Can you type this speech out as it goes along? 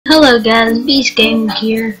Hello guys, Beast Gaming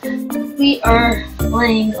here. We are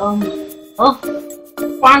playing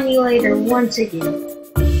Farmulator once again.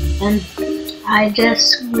 And I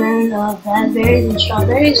just grown raspberries and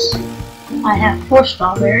strawberries. I have 4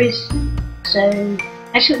 strawberries. So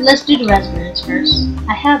actually let's do the raspberries first.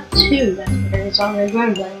 I have 2 raspberries already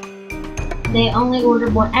grown, but they only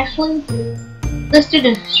ordered 1. Actually, let's do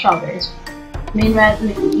the strawberries.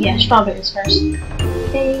 Strawberries first.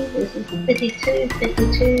 Okay, this is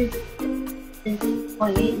 52,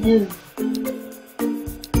 48, no.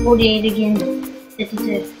 48 again,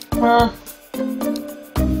 52.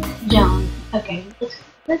 John. Okay,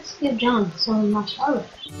 let's give John some of my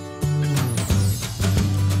strawberries.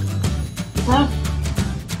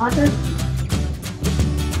 Other?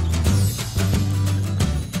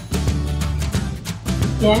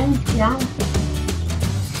 Yeah, John.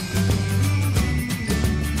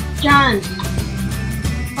 John,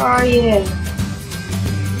 how are you?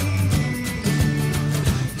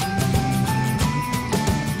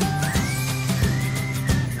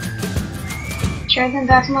 Sure I can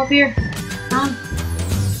got some up here?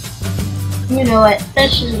 You know what,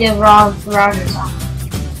 let's just give Roger some.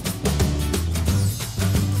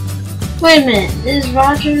 Wait a minute, is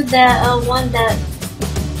Roger that one that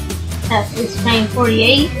is paying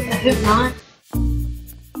 48? I hope not.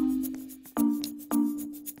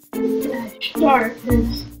 Start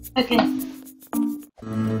this. Okay.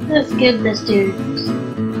 Let's give this dude.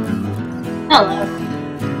 Hello.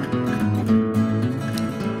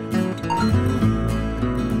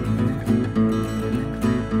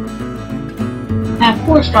 I have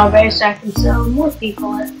 4 strawberries so I can sell more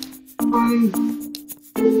people at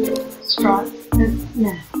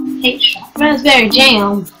raspberry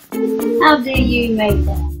jam. How do you make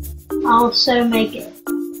that? I'll also make it.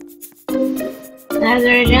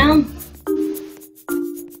 Raspberry jam?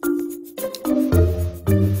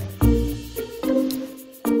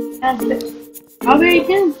 Strawberry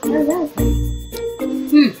jam? How's that?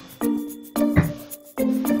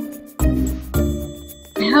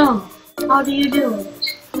 How do you do it?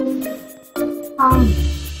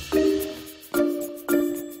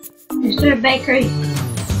 Is there a bakery?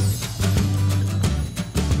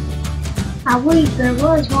 I believe there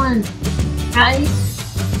was one, right?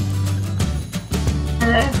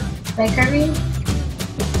 Bakery?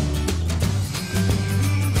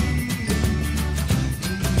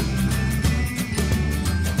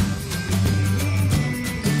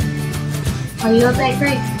 Are you a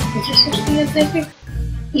bakery? Is your sister a bakery?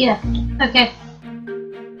 Yeah, okay.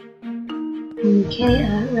 Okay,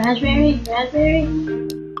 raspberry?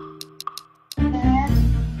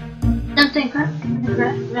 Something correct?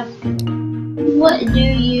 What do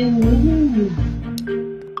you mean?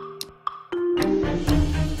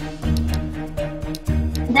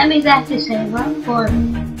 That means I have to say what for?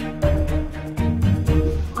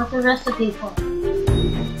 What the rest of people?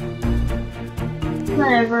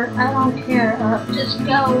 Whatever, I don't care. Just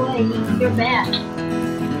go away. You're bad.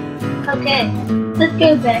 Okay, let's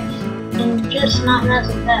go back and just not mess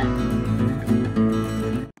with that.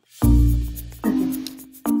 Okay.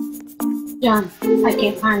 John, I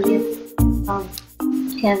can't find you.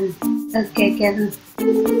 Kevin. Okay, Kevin.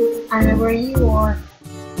 I know where you are.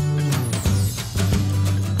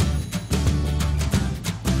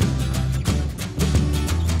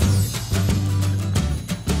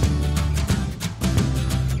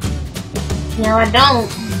 No, I don't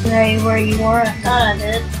know where you are. I thought I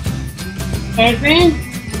did. Hey, friend?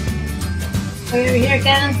 Are you over here,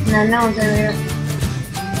 Kevin? No, no one's over here.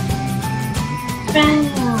 Bam!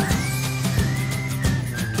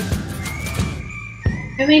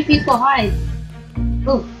 How many people hide?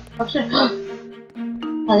 Oh, what's that?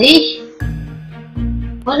 Alish?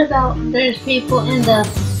 What about there's people in the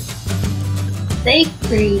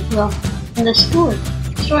bakery? Well, in the store.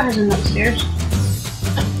 The store has an upstairs.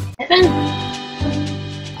 Kevin?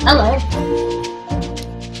 Hello.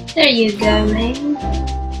 There you go, man.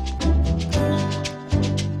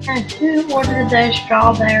 And who ordered those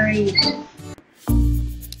strawberries?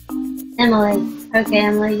 Emily. Okay,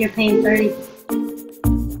 Emily, you're paying 30.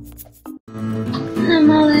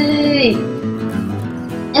 Emily!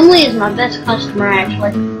 Emily is my best customer,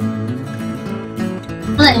 actually.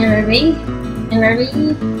 Let her be.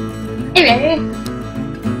 Hey, baby.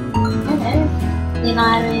 Hello. You don't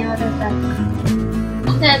have any other stuff.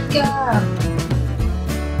 Let's go!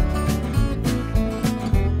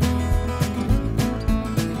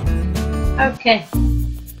 Okay.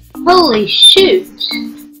 Holy shoot!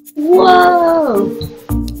 Whoa!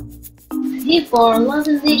 People are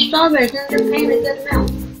loving these strawberries and they're paying a good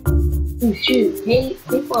amount. Oh shoot,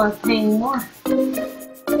 people are paying more.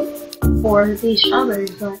 for these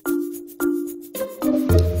strawberries, but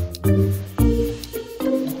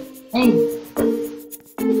dang.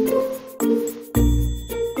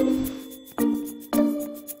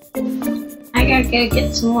 I gotta go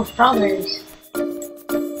get some more strawberries.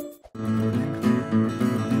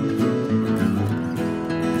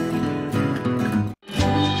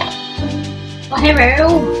 Oh, hello!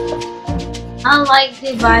 I'd like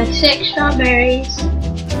to buy 6 strawberries.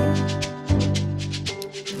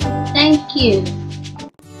 Thank you.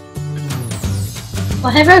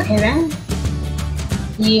 Well, hello, Karen.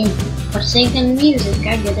 You were singing music,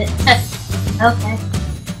 I get it. Okay.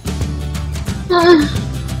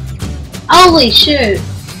 Holy shoot!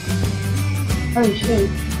 Holy shoot.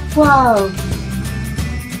 Whoa!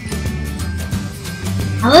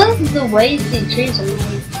 I love the way the trees are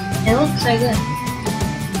made. It looks so good.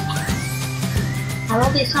 I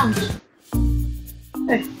love these songs.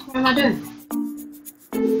 Hey, what am I doing?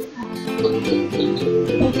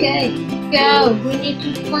 Okay, go! We need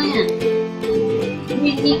to plan.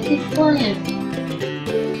 We need to plan.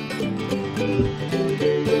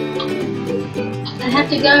 I have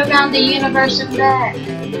to go around the universe and back.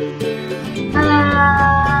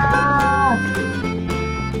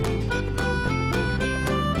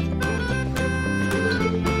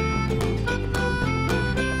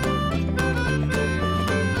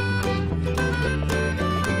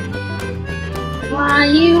 Why are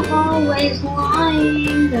you always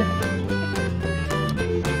lying?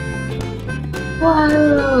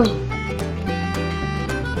 Whoa!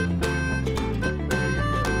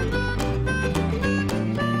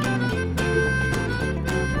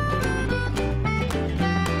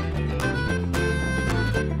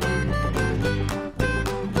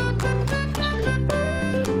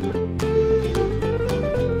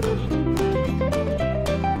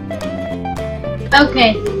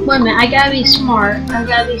 Okay, wait a minute, I gotta be smart. I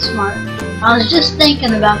gotta be smart. I was just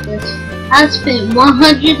thinking about this. I spent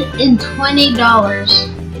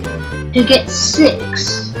 $120 to get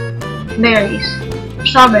 6 berries,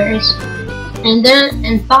 strawberries, and they're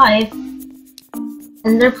in 5,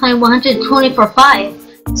 and they're playing 120 for 5.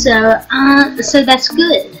 So that's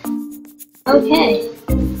good. Okay.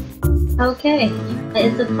 Okay.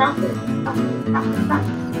 It's a profit. Profit.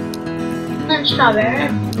 And strawberry.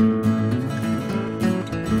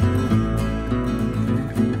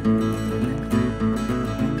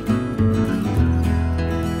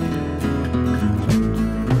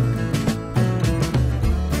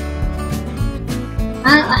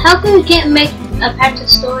 How come you can't make a patch of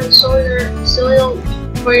soil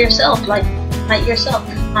for yourself, like yourself?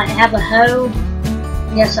 Like have a hoe,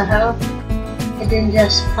 yes, a hoe, and then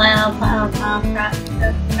just plow, crap.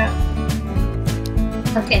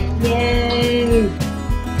 Okay, yay!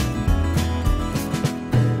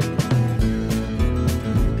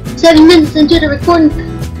 7 minutes into the recording.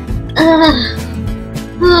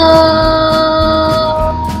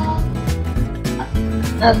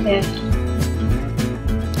 Okay.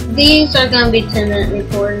 These are gonna be 10-minute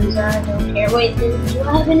recordings, I don't care. Wait, do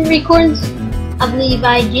I have any recordings? I believe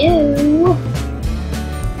I do.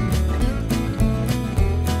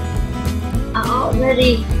 I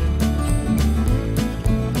already...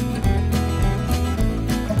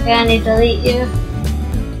 Okay, I need to delete you.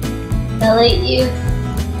 Delete you.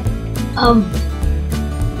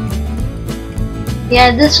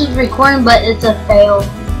 Yeah, this was recording, but it's a fail.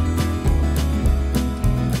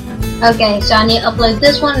 Okay, so I need to upload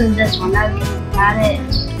this one and this one. Okay, got it.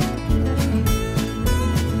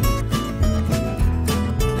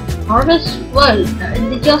 Harvest? What?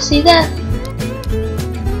 Did y'all see that?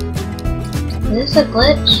 Is this a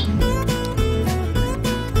glitch?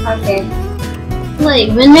 Okay.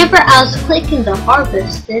 Wait, whenever I was clicking the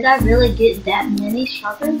harvest, did I really get that many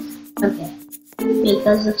strawberries? Okay.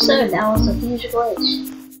 Because if so, that was a huge glitch.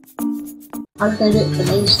 I'll do it for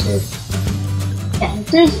these 2. Yeah, if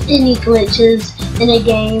there's any glitches in a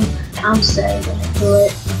game, I'm so gonna do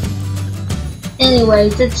it.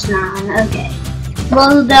 Anyways, it's 9, okay.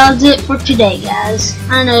 Well, that was it for today, guys.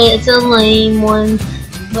 I know it's a lame one,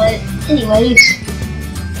 but anyways.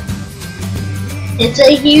 It's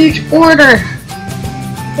a huge order.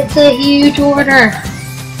 It's a huge order.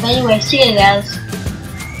 But anyway, see you guys.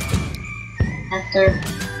 After.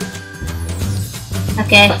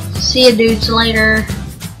 Okay, see you dudes later.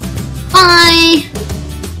 Bye!